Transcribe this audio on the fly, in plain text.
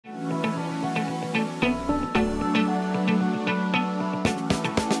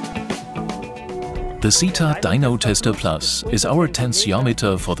The SITA DynoTester Plus is our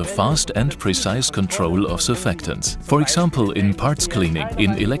tensiometer for the fast and precise control of surfactants. For example, in parts cleaning,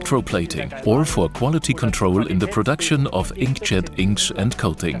 in electroplating, or for quality control in the production of inkjet inks and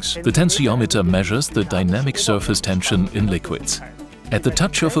coatings. The tensiometer measures the dynamic surface tension in liquids. At the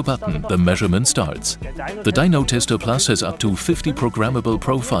touch of a button, the measurement starts. The DynoTester Plus has up to 50 programmable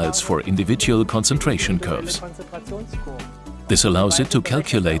profiles for individual concentration curves. This allows it to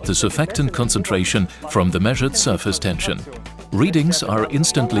calculate the surfactant concentration from the measured surface tension. Readings are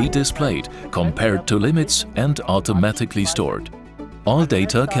instantly displayed, compared to limits, and automatically stored. All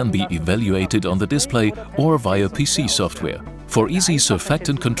data can be evaluated on the display or via PC software, for easy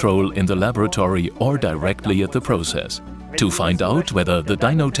surfactant control in the laboratory or directly at the process. To find out whether the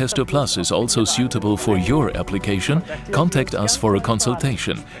DynoTester Plus is also suitable for your application, contact us for a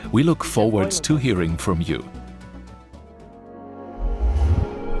consultation. We look forward to hearing from you.